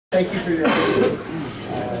Thank you for your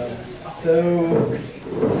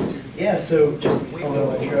so just a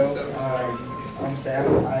little intro. I'm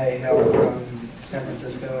Sam. I hail from San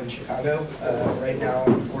Francisco and Chicago. Right now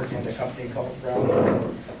I'm working at a company called Relic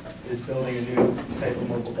that is building a new type of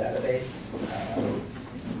mobile database.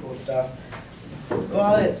 Cool stuff.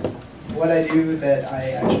 But what I do that I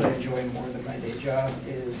actually enjoy more than my day job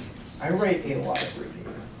is I write a lot of Ruby.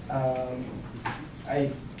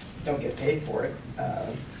 I don't get paid for it.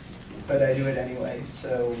 But I do it anyway,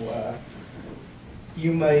 so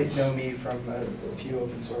you might know me from a few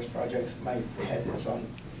open source projects. My head is on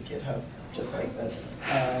GitHub, just like this.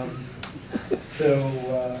 I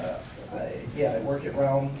work at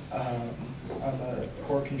Realm. I'm a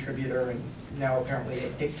core contributor and now apparently a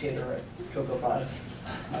dictator at CocoaPods,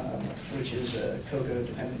 which is a Cocoa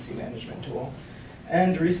dependency management tool.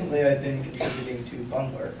 And recently I've been contributing to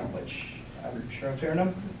Bundler, which I'm sure a fair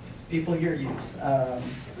number of people here use.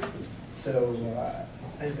 I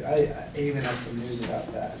even have some news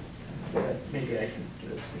about that, but maybe I can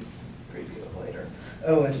get a sneak preview of later.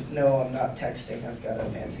 Oh, and no, I'm not texting. I've got a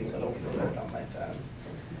fancy little alert on my phone.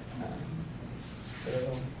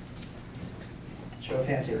 Show of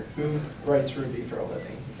hands here. Who writes Ruby for a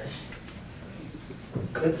living here?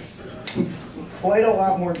 It's quite a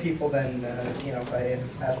lot more people than, if I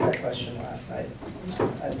asked that question last night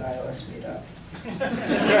at an iOS meetup.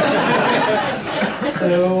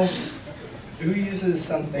 So, who uses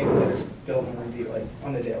something that's built in Ruby like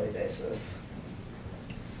on a daily basis?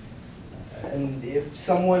 And if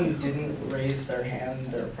someone didn't raise their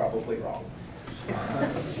hand, they're probably wrong.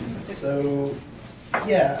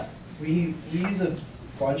 We use a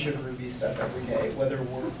bunch of Ruby stuff every day, whether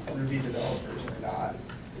we're Ruby developers or not.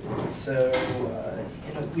 So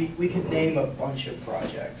we could name a bunch of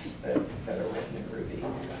projects that are written in Ruby.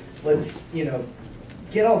 Let's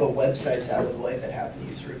get all the websites out of the way that happen to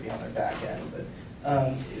use Ruby on their back end. But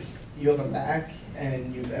if you have a Mac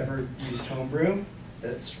and you've ever used Homebrew,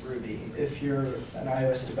 that's Ruby. If you're an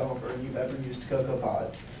iOS developer and you've ever used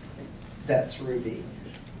CocoaPods, that's Ruby.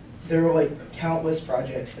 There are like countless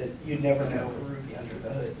projects that you'd never know were Ruby under the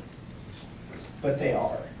hood, but they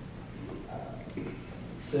are.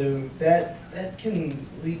 So that can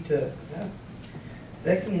lead to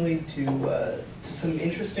some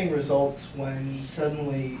interesting results when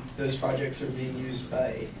suddenly those projects are being used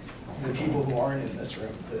by the people who aren't in this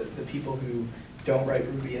room, the people who don't write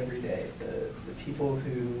Ruby every day, the people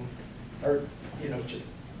who are just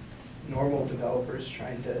normal developers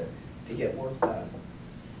trying to get work done.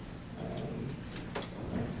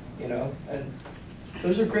 And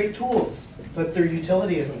those are great tools, but their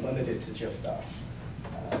utility isn't limited to just us.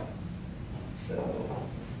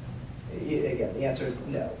 Again, the answer is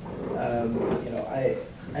no.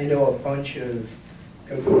 I know a bunch of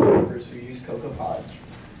Cocoa developers who use CocoaPods,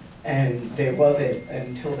 and they love it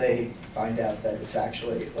until they find out that it's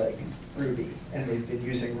actually like Ruby, and they've been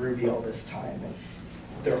using Ruby all this time, and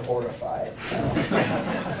they're horrified.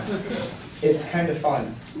 It's kind of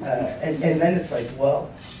fun, and then it's like, well,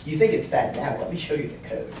 you think it's bad now? Let me show you the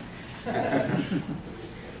code.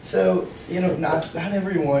 Not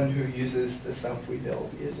everyone who uses the stuff we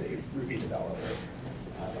build is a Ruby developer.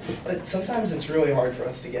 But sometimes it's really hard for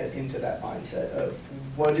us to get into that mindset of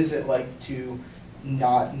what is it like to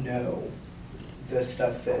not know the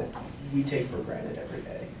stuff that we take for granted every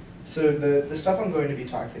day. So the stuff I'm going to be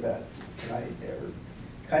talking about tonight are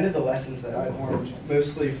kind of the lessons that I've learned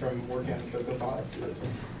mostly from working on CocoaPods of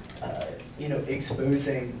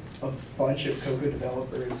exposing a bunch of Cocoa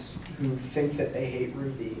developers who think that they hate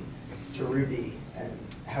Ruby to Ruby, and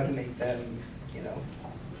how to make them,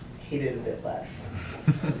 hate it a bit less,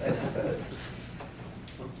 I suppose.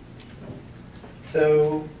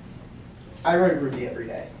 So I write Ruby every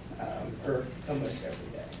day, or almost every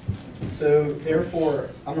day. So therefore,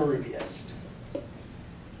 I'm a Rubyist.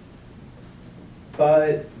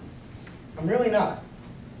 But I'm really not.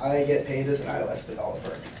 I get paid as an iOS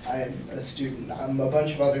developer. I'm a student. I'm a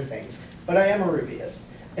bunch of other things. But I am a Rubyist.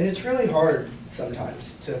 And it's really hard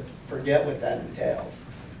sometimes to forget what that entails.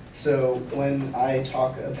 So when I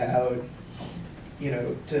talk about,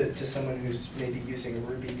 to someone who's maybe using a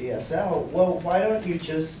Ruby DSL, well, why don't you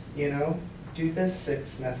just, do this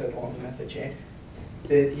 6-method long method chain?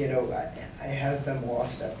 I have them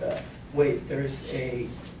lost at the, wait, there's a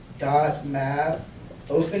 .map,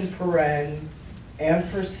 open paren,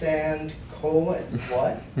 ampersand, colon,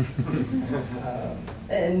 what?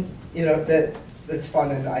 That's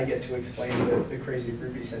fun, and I get to explain the crazy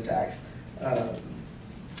Ruby syntax.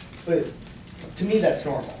 But to me, that's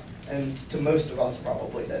normal. And to most of us,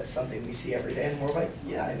 probably, that's something we see every day, and we're like,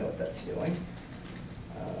 yeah, I know what that's doing.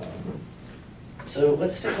 So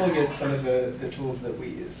let's take a look at some of the tools that we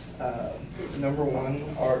use. Number one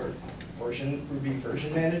are Ruby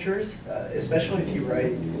version managers, especially if you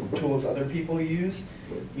write tools other people use.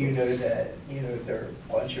 You know that there are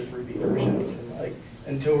a bunch of Ruby versions, and like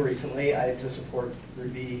until recently, I had to support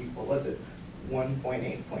Ruby. What was it?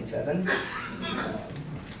 1.8.7.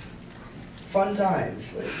 Fun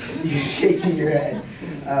times, like you're shaking your head.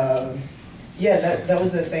 Yeah, that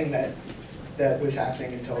was a thing that was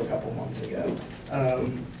happening until a couple months ago.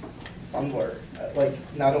 Bundler, like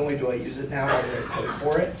not only do I use it now, I write code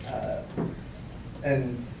for it,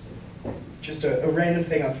 and just a random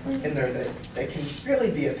thing I'll put in there that can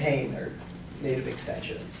really be a pain are native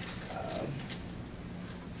extensions.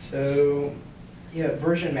 So yeah,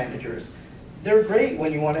 version managers. They're great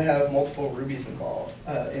when you want to have multiple Rubies installed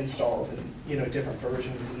and different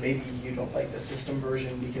versions, and maybe you don't like the system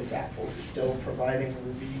version because Apple's still providing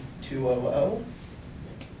Ruby 2.0.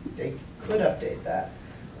 They could update that.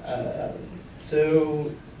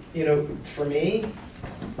 So for me,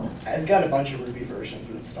 I've got a bunch of Ruby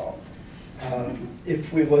versions installed.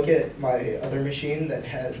 If we look at my other machine that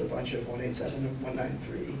has a bunch of 1.8.7 and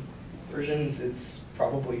 1.9.3 versions, it's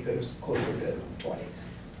probably goes closer to 20.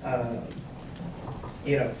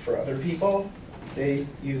 For other people, they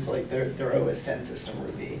use like their OS 10 system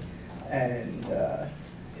Ruby, and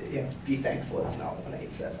be thankful it's not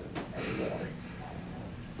 1.8.7 anymore.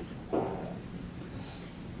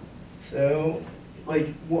 So, like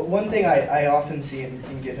one thing I often see in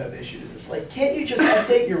GitHub issues is like, can't you just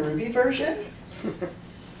update your Ruby version?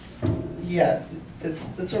 Yeah,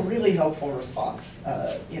 that's a really helpful response.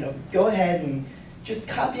 Go ahead and just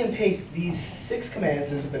copy and paste these 6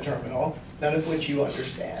 commands into the terminal, none of which you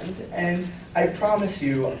understand, and I promise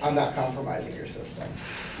you I'm not compromising your system.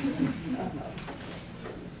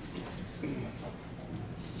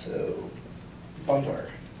 So, Bundler.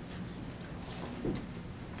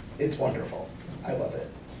 It's wonderful. I love it.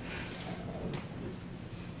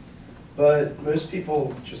 But most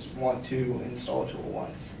people just want to install a tool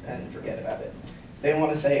once and forget about it. They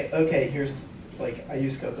want to say, okay, here's, like, I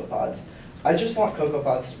use CocoaPods. I just want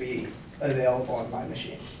CocoaPods to be available on my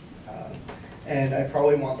machine. And I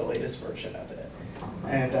probably want the latest version of it.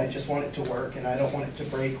 And I just want it to work, and I don't want it to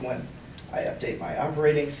break when I update my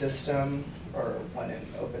operating system, or when it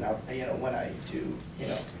open up, when I do,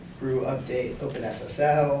 brew update,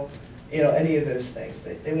 OpenSSL, any of those things.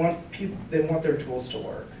 They want their tools to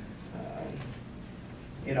work.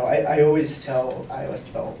 I always tell iOS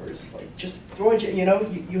developers, like, just throw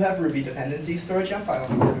you have Ruby dependencies, throw a gem file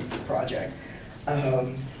in your project.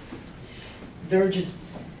 There are just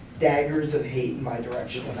daggers of hate in my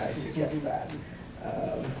direction when I suggest that.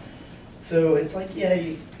 So it's like, yeah,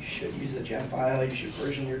 you should use a gem file, you should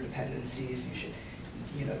version your dependencies, you should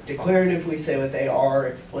declaratively say what they are.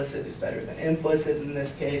 Explicit is better than implicit in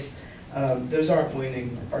this case. Those aren't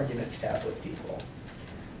winning arguments to have with people.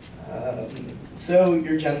 So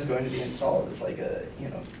your gem's going to be installed as like a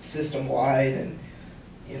system-wide, and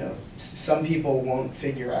some people won't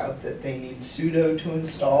figure out that they need sudo to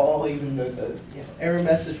install, even though the error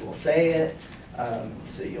message will say it.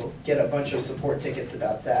 So you'll get a bunch of support tickets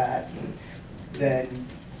about that, and then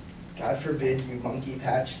God forbid you monkey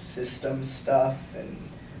patch system stuff, and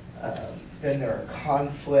then there are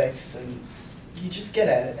conflicts, and you just get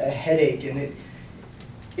a headache, and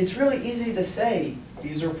it's really easy to say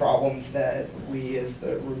these are problems that we as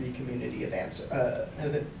the Ruby community have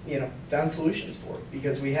found solutions for,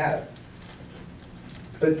 because we have.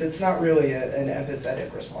 But that's not really an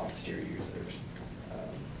empathetic response to your users.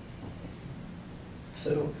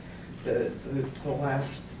 So the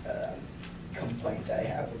last complaint I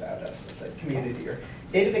have about us as a community are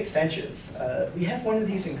native extensions. We had one of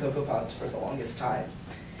these in CocoaPods for the longest time.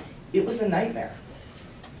 It was a nightmare.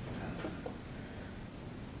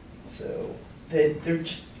 So they're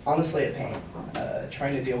just honestly a pain,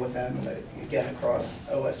 trying to deal with them, again, across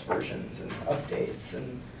OS versions and updates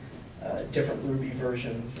and different Ruby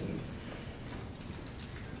versions. And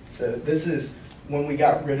so this is when we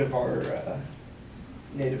got rid of our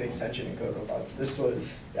native extension in CocoaPods. This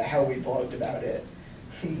was how we blogged about it.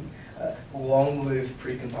 Long live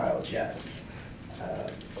precompiled gems.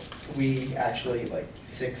 We actually, like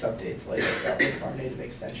 6 updates later, got rid of our native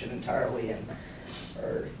extension entirely and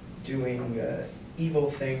are doing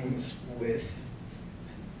evil things with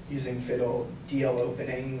using Fiddle, DL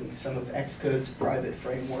opening, some of Xcode's private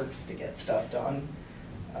frameworks to get stuff done,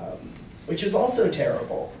 which is also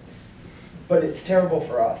terrible. But it's terrible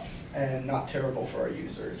for us and not terrible for our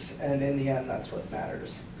users. And in the end, that's what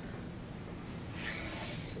matters.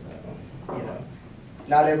 So,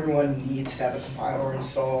 not everyone needs to have a compiler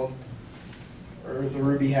installed. or the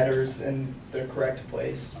Ruby headers in the correct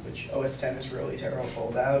place, which OS 10 is really terrible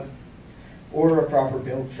about, or a proper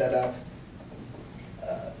build setup.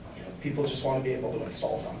 People just want to be able to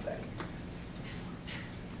install something.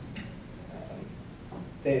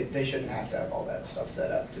 They shouldn't have to have all that stuff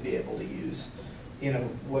set up to be able to use,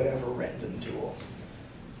 whatever random tool.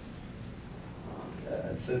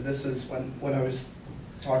 So this was when I was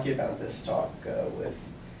talking about this talk with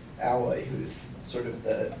Eli, who's sort of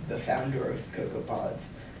the founder of CocoaPods.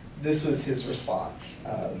 This was his response.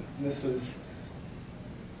 This was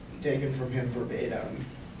taken from him verbatim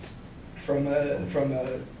from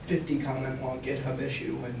a 50 comment long GitHub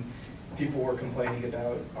issue when people were complaining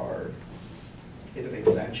about our GitHub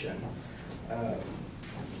extension.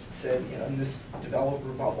 Said, in this developer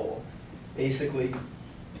bubble, basically,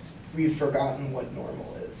 we've forgotten what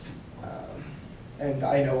normal is. And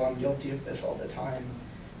I know I'm guilty of this all the time,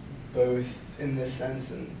 both in this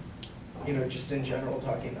sense and, just in general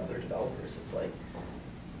talking to other developers. It's like,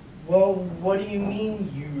 well, what do you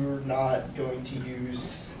mean you're not going to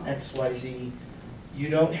use XYZ? You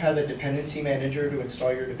don't have a dependency manager to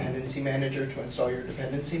install your dependency manager to install your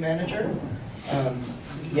dependency manager.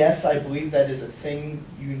 Yes, I believe that is a thing.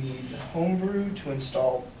 You need Homebrew to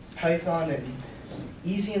install Python and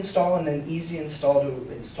easy install, and then easy install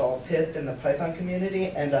to install pip in the Python community,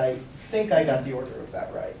 and I think I got the order of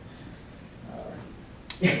that right.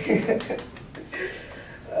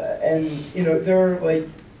 And there are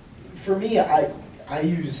for me, I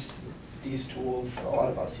use these tools. A lot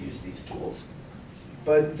of us use these tools,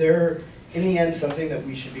 but they're in the end something that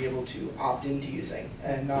we should be able to opt into using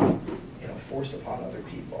and not force upon other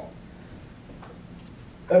people.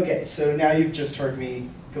 Okay, so now you've just heard me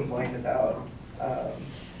complain about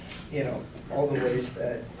all the ways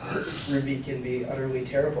that Ruby can be utterly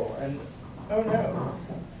terrible, and oh no,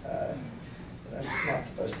 that's not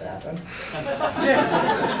supposed to happen.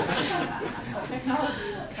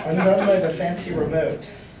 I'm done by the fancy remote.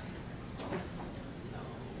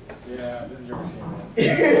 Yeah, this is your machine.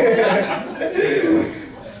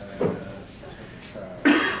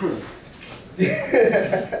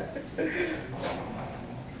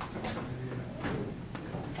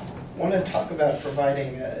 Want to talk about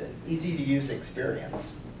providing an easy-to-use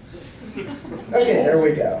experience. Okay, there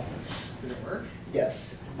we go. Did it work?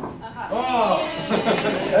 Yes. Oh!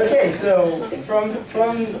 Okay, so from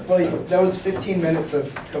that was 15 minutes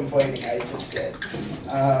of complaining I just did.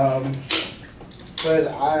 But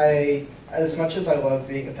as much as I love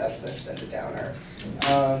being a pessimist and a downer,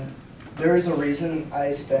 there is a reason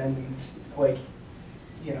I spend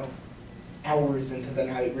hours into the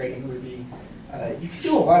night writing Ruby. You can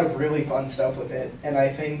do a lot of really fun stuff with it, and I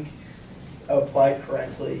think applied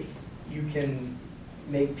correctly, you can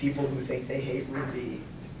make people who think they hate Ruby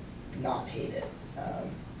not hate it,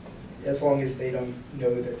 as long as they don't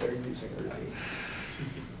know that they're using Ruby.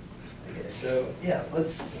 Okay, so yeah,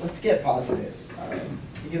 let's get positive,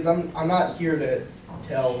 because I'm not here to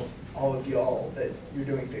tell all of y'all that you're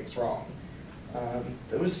doing things wrong.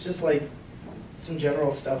 There was just some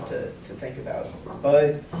general stuff to think about,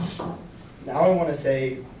 but now I want to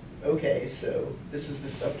say, okay, so this is the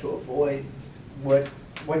stuff to avoid. What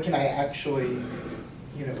can I actually,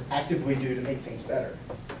 actively do to make things better?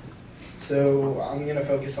 So I'm going to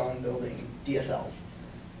focus on building DSLs,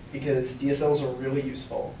 because DSLs are really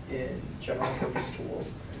useful in general purpose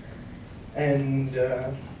tools, and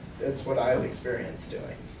that's what I've experienced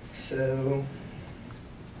doing. So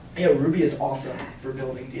yeah, Ruby is awesome for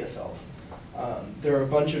building DSLs. There are a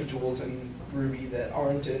bunch of tools in Ruby that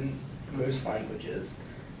aren't in most languages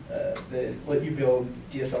that let you build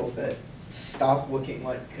DSLs that stop looking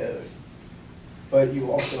like code, but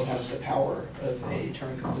you also have the power of a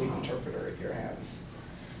Turing-complete interpreter at your hands.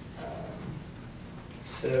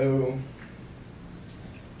 So,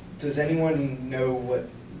 does anyone know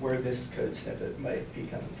where this code snippet might be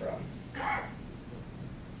coming from?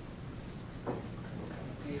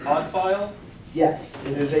 Pod file? Yes,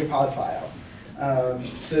 it is a pod file.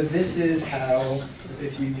 So this is how,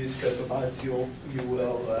 if you use CocoaPods, you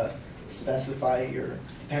will specify your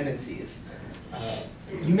dependencies.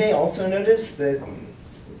 You may also notice that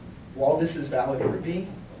while this is valid Ruby,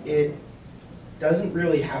 it doesn't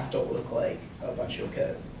really have to look like a bunch of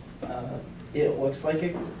code. It looks like a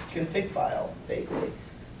config file, vaguely.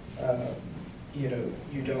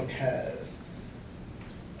 You don't have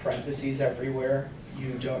parentheses everywhere.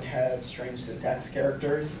 You don't have strange syntax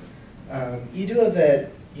characters. You do have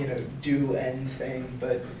that, do end thing,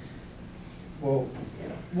 but we'll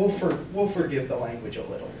forgive the language a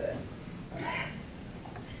little bit.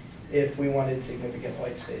 If we wanted significant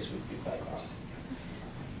white space, we'd do Python.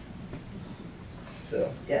 So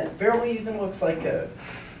yeah, it barely even looks like code.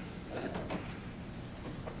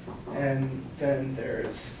 And then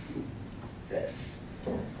there's this.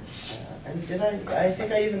 And I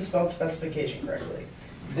think I even spelled specification correctly.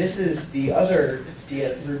 This is the other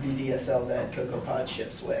Ruby DSL that CocoaPod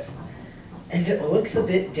ships with. And it looks a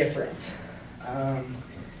bit different.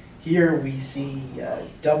 Here we see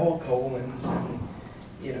double colons and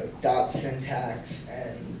dot syntax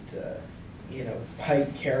and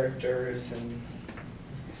pipe characters and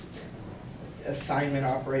assignment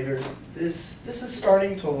operators. This is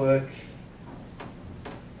starting to look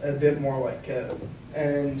a bit more like code.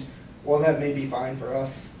 And while that may be fine for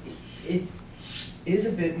us, it is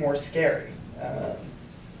a bit more scary.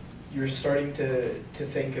 You're starting to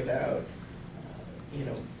think about,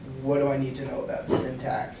 what do I need to know about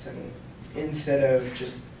syntax? And instead of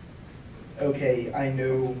just, okay, I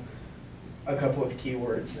know a couple of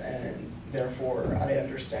keywords and therefore I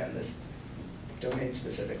understand this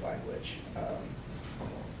domain-specific language.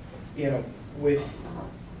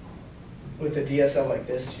 With a DSL like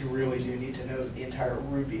this, you really do need to know the entire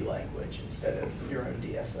Ruby language instead of your own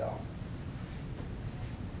DSL.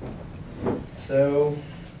 So,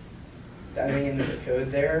 diving into the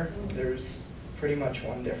code there's pretty much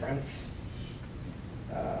one difference.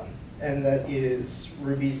 And that is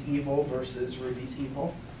Ruby's evil versus Ruby's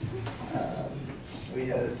evil. We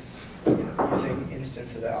have using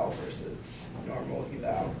instance eval versus normal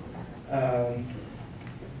eval.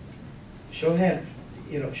 Show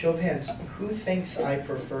of hands, who thinks I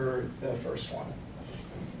prefer the first one?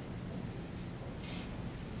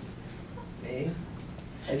 Me?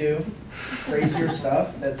 I do. Crazier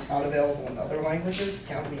stuff that's not available in other languages,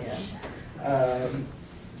 count me in.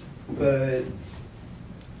 But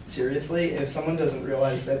seriously, if someone doesn't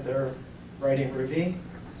realize that they're writing Ruby,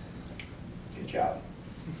 good job.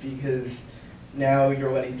 Because now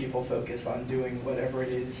you're letting people focus on doing whatever it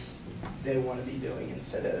is they want to be doing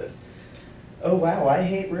instead of, oh wow, I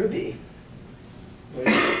hate Ruby. Which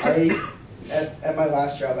at my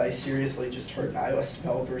last job, I seriously just heard an iOS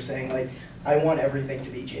developer saying, like, I want everything to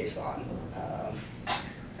be JSON.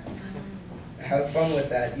 Have fun with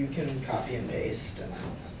that. You can copy and paste and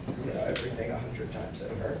everything 100 times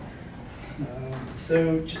over.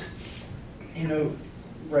 So just,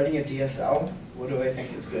 writing a DSL, what do I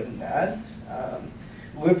think is good and bad?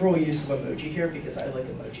 Liberal use of emoji here because I like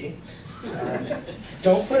emoji.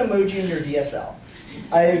 Don't put emoji in your DSL.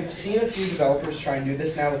 I've seen a few developers try and do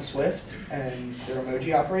this now with Swift and their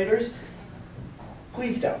emoji operators.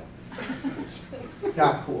 Please don't.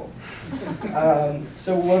 Not cool.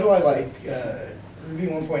 So what do I like? Ruby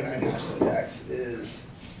 1.9 hash syntax is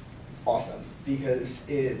awesome because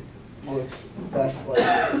it looks less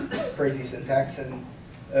like crazy syntax and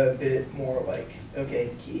a bit more like, okay,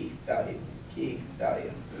 key, value, key,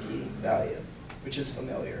 value, key, value, which is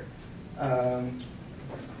familiar.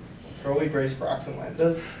 Curly brace procs and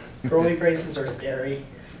lambdas. Curly braces are scary.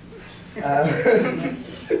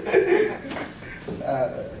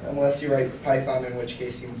 Unless you write Python, in which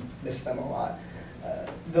case you miss them a lot.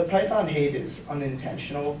 The Python hate is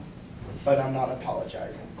unintentional, but I'm not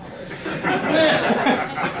apologizing for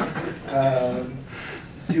it.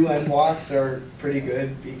 Do end blocks are pretty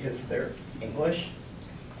good because they're English.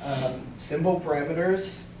 Symbol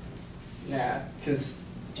parameters, nah, because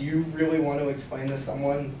do you really want to explain to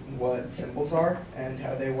someone what symbols are and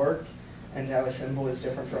how they work and how a symbol is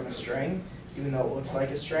different from a string, even though it looks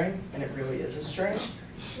like a string and it really is a string?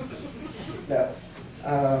 No.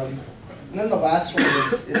 And then the last one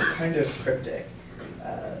is kind of cryptic.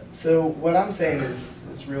 So what I'm saying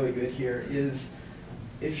is really good here is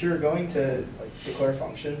if you're going to declare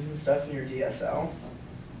functions and stuff in your DSL,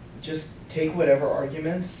 just take whatever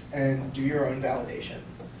arguments and do your own validation.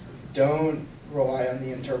 Don't rely on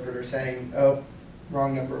the interpreter saying, oh,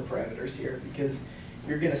 wrong number of parameters here, because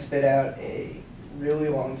you're going to spit out a really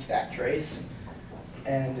long stack trace,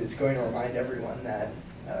 and it's going to remind everyone that,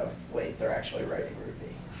 wait, they're actually writing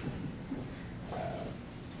Ruby.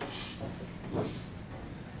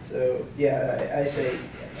 So yeah, I say,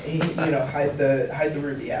 hide the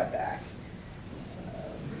Ruby out back.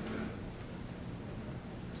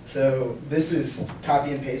 So this is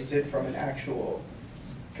copy and pasted from an actual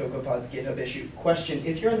CocoaPod's GitHub issue. Question,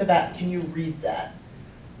 if you're in the back, can you read that?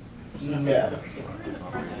 No.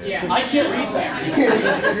 Yeah, I can't read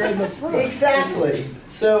that. You're in the front. Exactly.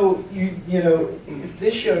 So, if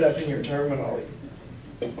this showed up in your terminal,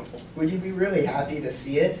 would you be really happy to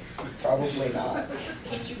see it? Probably not.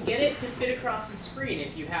 Can you get it to fit across the screen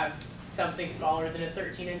if you have something smaller than a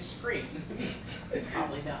 13-inch screen?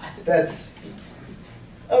 Probably not.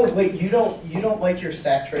 Oh wait, you don't like your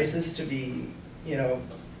stack traces to be,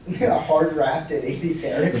 hard wrapped at 80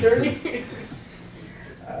 characters.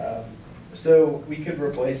 So we could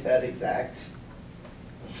replace that exact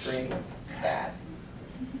screen with that.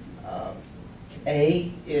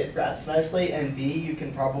 A, it wraps nicely, and B, you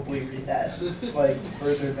can probably read that like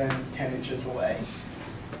further than 10 inches away.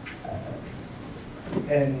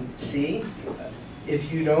 And C,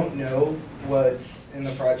 if you don't know what's in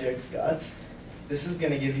the project's guts, this is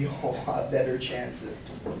going to give you a lot better chance of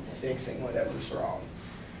fixing whatever's wrong.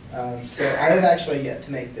 So I have actually yet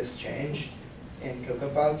to make this change in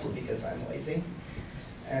CocoaPods because I'm lazy,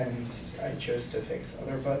 and I chose to fix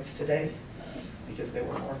other bugs today because they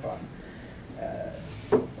were more fun.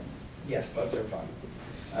 Yes, bugs are fun.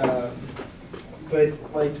 But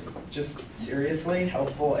like, just seriously,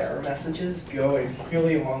 helpful error messages go a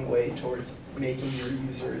really long way towards making your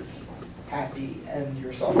users happy and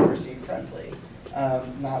your software seem friendly.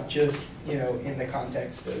 Not just, you know, in the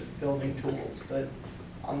context of building tools, but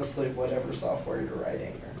honestly, whatever software you're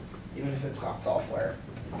writing, or even if it's not software.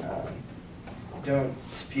 Don't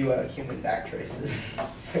spew out human backtraces,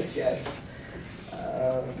 I guess.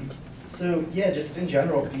 So yeah, just in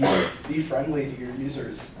general, be friendly to your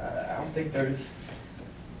users. I don't think there's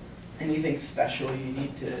anything special you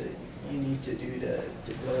need to do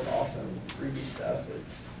to build awesome Ruby stuff.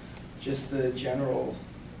 It's just the general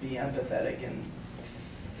be empathetic and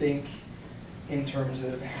think in terms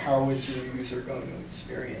of how is your user going to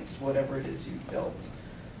experience whatever it is you've built.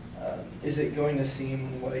 Is it going to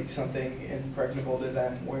seem like something impregnable to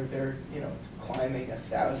them where they're, you know, climbing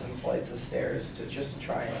 1,000 flights of stairs to just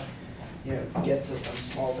try and, you know, get to some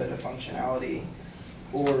small bit of functionality?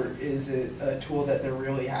 Or is it a tool that they're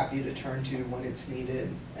really happy to turn to when it's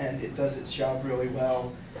needed and it does its job really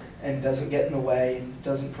well and doesn't get in the way and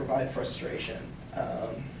doesn't provide frustration?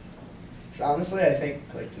 So honestly, I think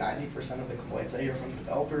like 90% of the complaints I hear from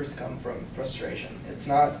developers come from frustration. It's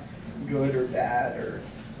not good or bad or,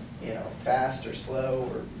 you know, fast or slow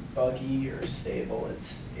or buggy or stable.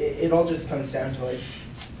 It all just comes down to like,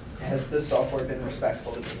 has this software been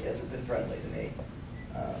respectful to me? Has it been friendly to me?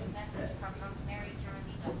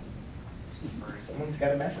 Someone's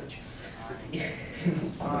got a message.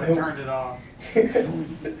 I turned it off.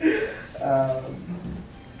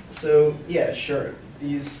 So yeah, sure.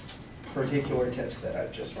 These particular tips that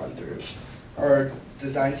I've just run through are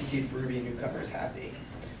designed to keep Ruby newcomers happy.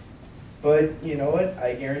 But you know what?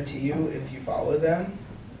 I guarantee you, if you follow them,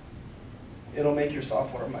 it'll make your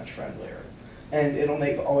software much friendlier. And it'll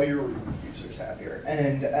make all your Ruby users happier.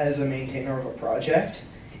 And as a maintainer of a project,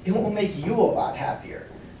 it will make you a lot happier.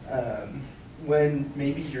 When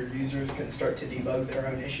maybe your users can start to debug their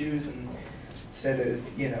own issues and instead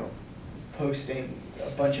of, you know, posting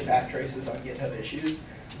a bunch of backtraces on GitHub issues,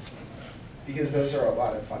 because those are a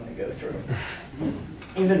lot of fun to go through.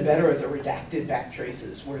 Even better are the redacted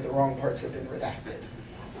backtraces where the wrong parts have been redacted.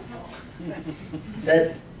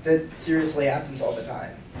 That seriously happens all the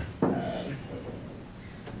time.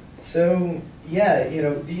 So yeah, you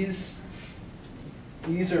know, these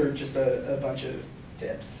are just a bunch of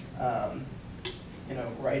tips. You know,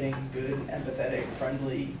 writing good, empathetic,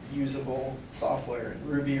 friendly, usable software in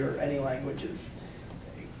Ruby or any language is,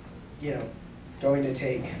 you know, going to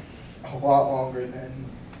take a lot longer than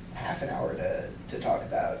half an hour to talk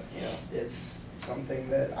about. You know, it's something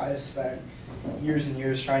that I've spent years and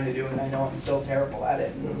years trying to do, and I know I'm still terrible at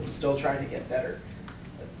it, and I'm still trying to get better.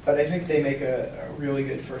 But I think they make a really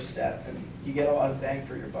good first step, and you get a lot of bang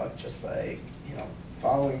for your buck just by, you know,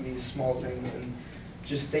 following these small things and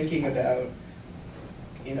just thinking about,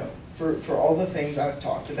 you know, for all the things I've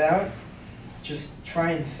talked about, just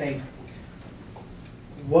try and think,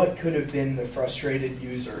 what could have been the frustrated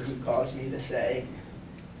user who caused me to say,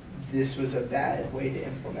 this was a bad way to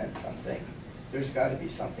implement something? There's got to be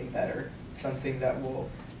something better, something that will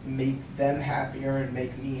make them happier and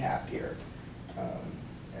make me happier.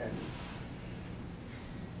 And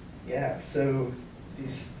yeah, so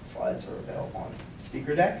these slides are available on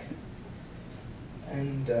Speaker Deck.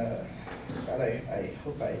 And God, I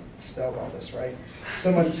hope I spelled all this right.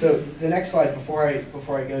 So the next slide before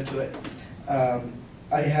I go to it,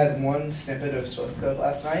 I had one snippet of Swift code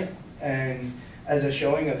last night, and as a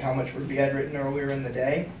showing of how much Ruby I'd written earlier in the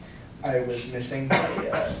day, I was missing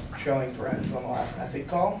my showing parens on the last method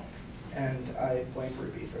call, and I blame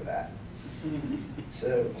Ruby for that.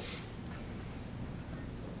 So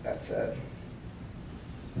that said.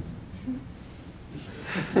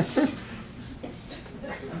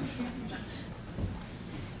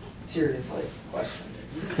 Seriously, questions?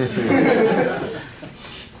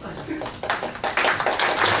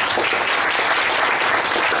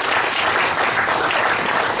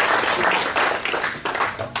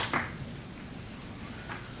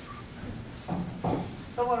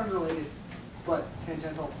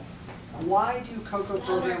 Cocoa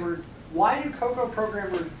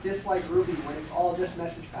programmers dislike Ruby when it's all just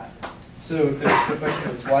message passing? So the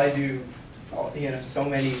question is, why do so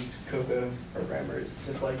many Cocoa programmers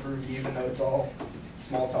dislike Ruby, even though it's all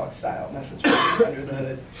small talk style message passing under the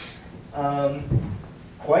hood?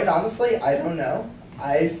 Quite honestly, I don't know.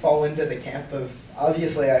 I fall into the camp of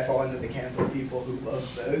people who love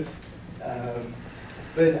both.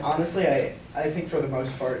 But honestly, I think for the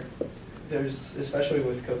most part, there's, especially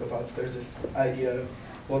with CocoaPods, there's this idea of,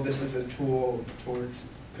 well, this is a tool towards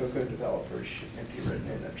Cocoa developers and be written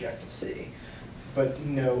in Objective-C. But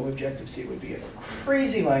no, Objective-C would be a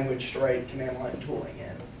crazy language to write command line tooling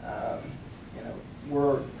in.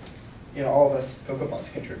 All of us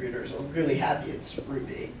CocoaPods contributors are really happy it's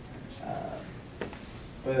Ruby.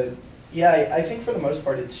 But yeah, I think for the most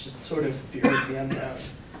part, it's just sort of fear of the unknown.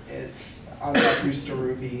 I'm not used to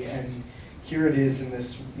Ruby, and here it is in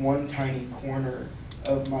this one tiny corner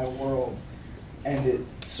of my world, and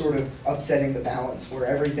it's sort of upsetting the balance where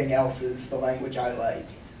everything else is the language I like.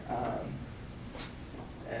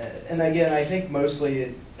 And again, I think mostly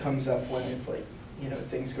it comes up when it's like,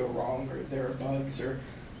 things go wrong, or there are bugs, or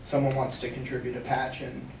someone wants to contribute a patch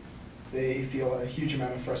and they feel a huge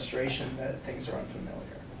amount of frustration that things are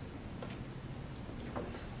unfamiliar.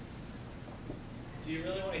 Do you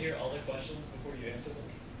really want to hear all the questions before you answer them?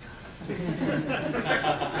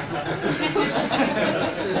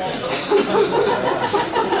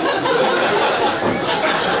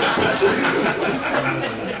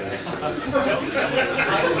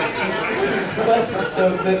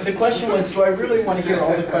 So the question was, do I really want to hear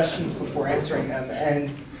all the questions before answering them? And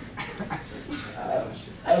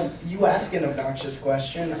you ask an obnoxious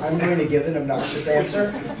question, I'm going to give an obnoxious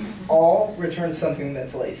answer. All return something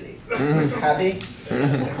that's lazy. Happy?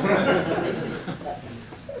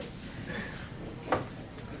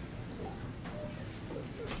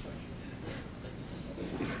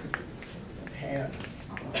 Hands.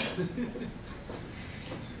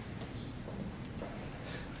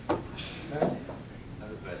 No? I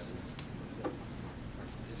have a question.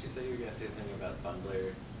 Did you say you were going to say something about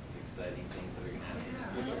bundler, exciting things that are going to happen?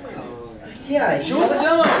 Yeah, Show us a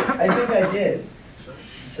demo! I think I did.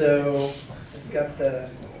 So I've got the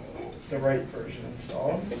right version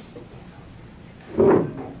installed. Actually,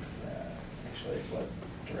 what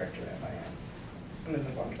directory am I in? I'm in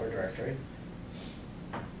the bundler directory.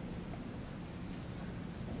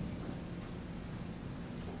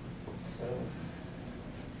 So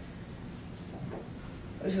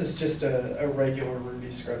this is just a regular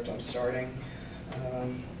Ruby script I'm starting.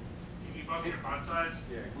 Can you bump your font size?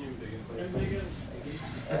 Yeah, can you dig in, please?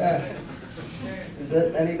 Is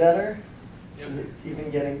that any better? Yep. Is it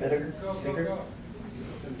even getting bigger? Bigger?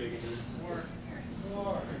 Some big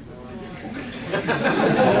More.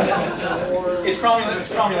 It's cromulent,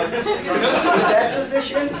 it's cromulent. Is that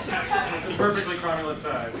sufficient? It's a perfectly cromulent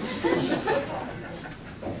size.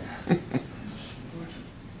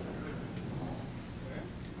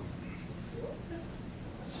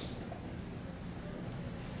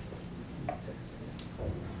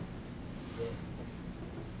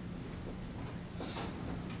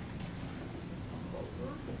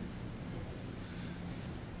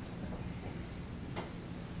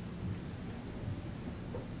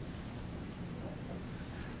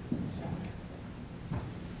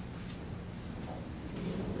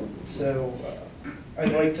 So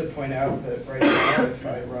I'd like to point out that right now, if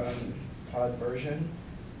I run pod version,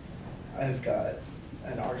 I've got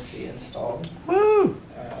an RC installed. Woo!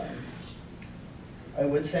 I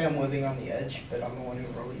would say I'm living on the edge, but I'm the one who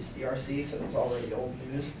released the RC, so it's already old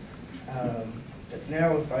news. But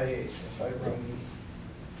now if I run,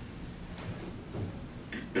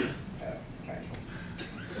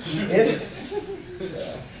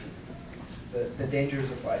 the dangers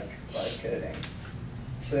of live coding.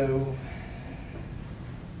 So,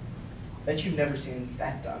 bet you've never seen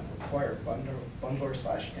that done. Require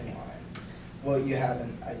bundler/inline. Well, you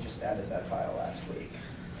haven't. I just added that file last week.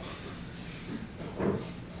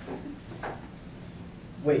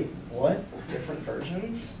 Wait, what? Different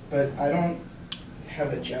versions? But I don't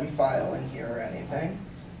have a gem file in here or anything.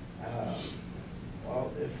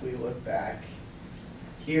 Well, if we look back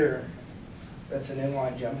here, that's an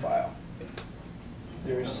inline gem file.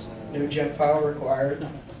 There's no gem file required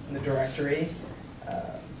in the directory.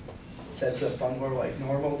 Sets up bundler like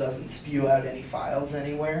normal, doesn't spew out any files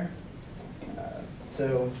anywhere.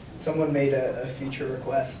 So someone made a feature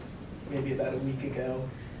request maybe about a week ago,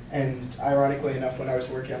 and ironically enough, when I was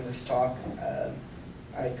working on this talk,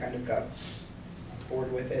 I kind of got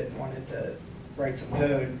bored with it and wanted to write some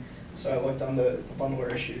code. So I looked on the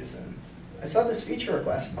bundler issues, and I saw this feature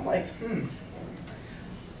request. I'm like,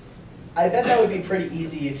 I bet that would be pretty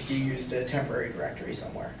easy if you used a temporary directory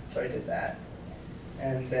somewhere. So I did that.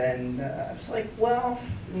 And then I was like, well,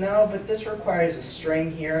 no, but this requires a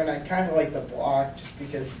string here, and I kind of like the block just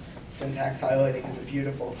because syntax highlighting is a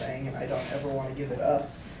beautiful thing, and I don't ever want to give it up.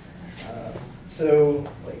 So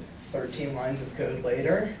like 13 lines of code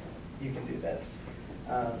later, you can do this.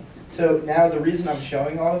 So now the reason I'm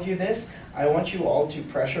showing all of you this, I want you all to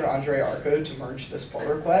pressure Andre Arco to merge this pull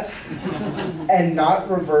request and not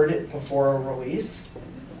revert it before a release,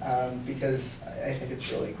 because I think it's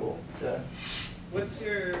really cool. So. What's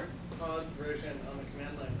your pod version on the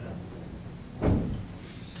command line now?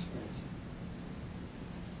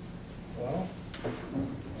 Well,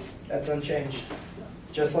 that's unchanged.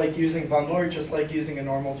 Just like using bundler, just like using a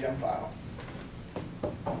normal gem file.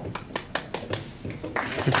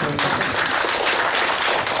 If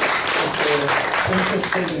you're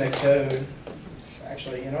interested in the code, it's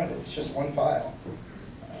actually, you know what, it's just one file.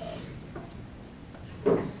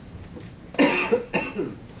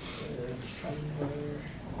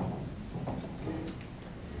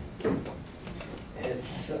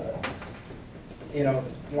 It's, you know,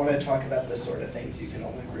 want to talk about the sort of things you can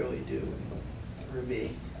only really do in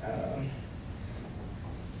Ruby.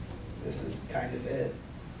 This is kind of it.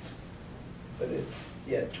 But it's,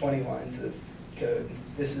 yeah, 20 lines of code.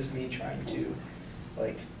 This is me trying to,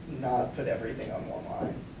 like, not put everything on one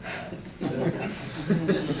line. So,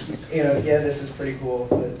 you know, yeah, this is pretty cool,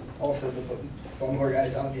 but also the bundler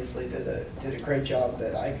guys obviously did a great job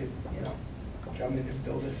that I could, you know, come in and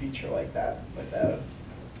build a feature like that without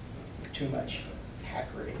too much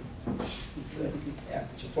hackery. So, yeah,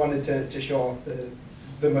 just wanted to show off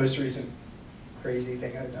the most recent crazy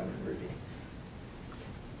thing I've done in Ruby.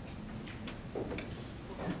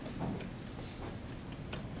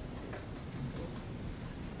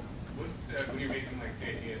 When you're making, like,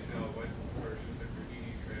 say, a DSL, what versions of Ruby do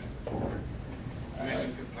you try to support? You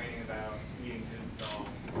mentioned complaining about needing to install.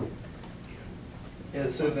 Yeah,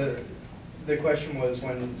 so the question was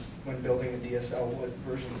when building a DSL, what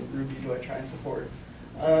versions of Ruby do I try and support?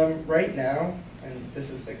 Right now, and this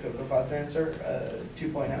is the CocoaPod's answer,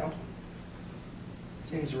 2.0.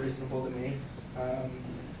 Seems reasonable to me.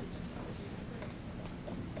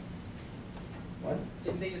 What?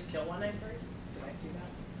 Didn't they just kill 193? Did I see that?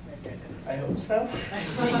 Maybe I didn't. I hope so.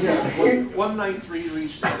 Yeah, 193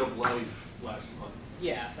 reached end of life last month.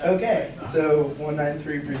 Yeah. That was Okay, what I saw. so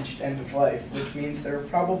 193 reached end of life, which means there are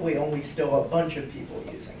probably only still a bunch of people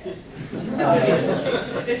using it.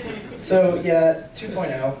 So yeah,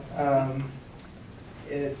 2.0.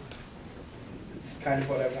 It's kind of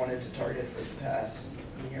what I wanted to target for the past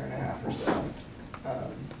year and a half or so.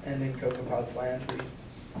 And in CocoaPod's land, we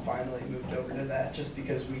finally moved over to that just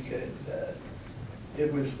because we could,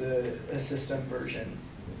 it was a system version,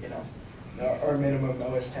 you know. Our minimum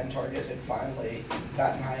OS 10 target had finally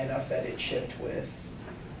gotten high enough that it shipped with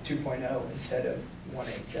 2.0 instead of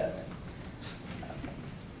 187,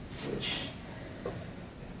 which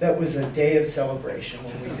that was a day of celebration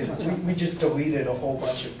when we just deleted a whole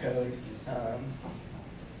bunch of code.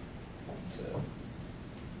 So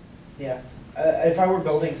yeah, if I were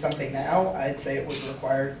building something now, I'd say it would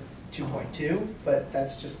require 2.2, but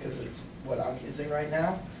that's just because it's what I'm using right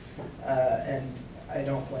now, and I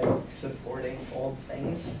don't like supporting old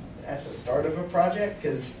things at the start of a project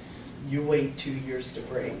because you wait 2 years to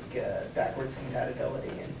break backwards compatibility,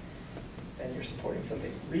 and then you're supporting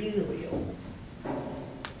something really old.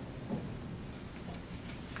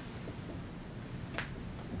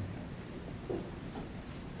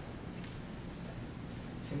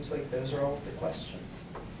 Seems like those are all the questions.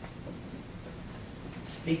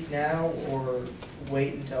 Speak now or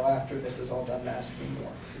wait until after this is all done to ask me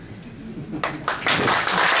more.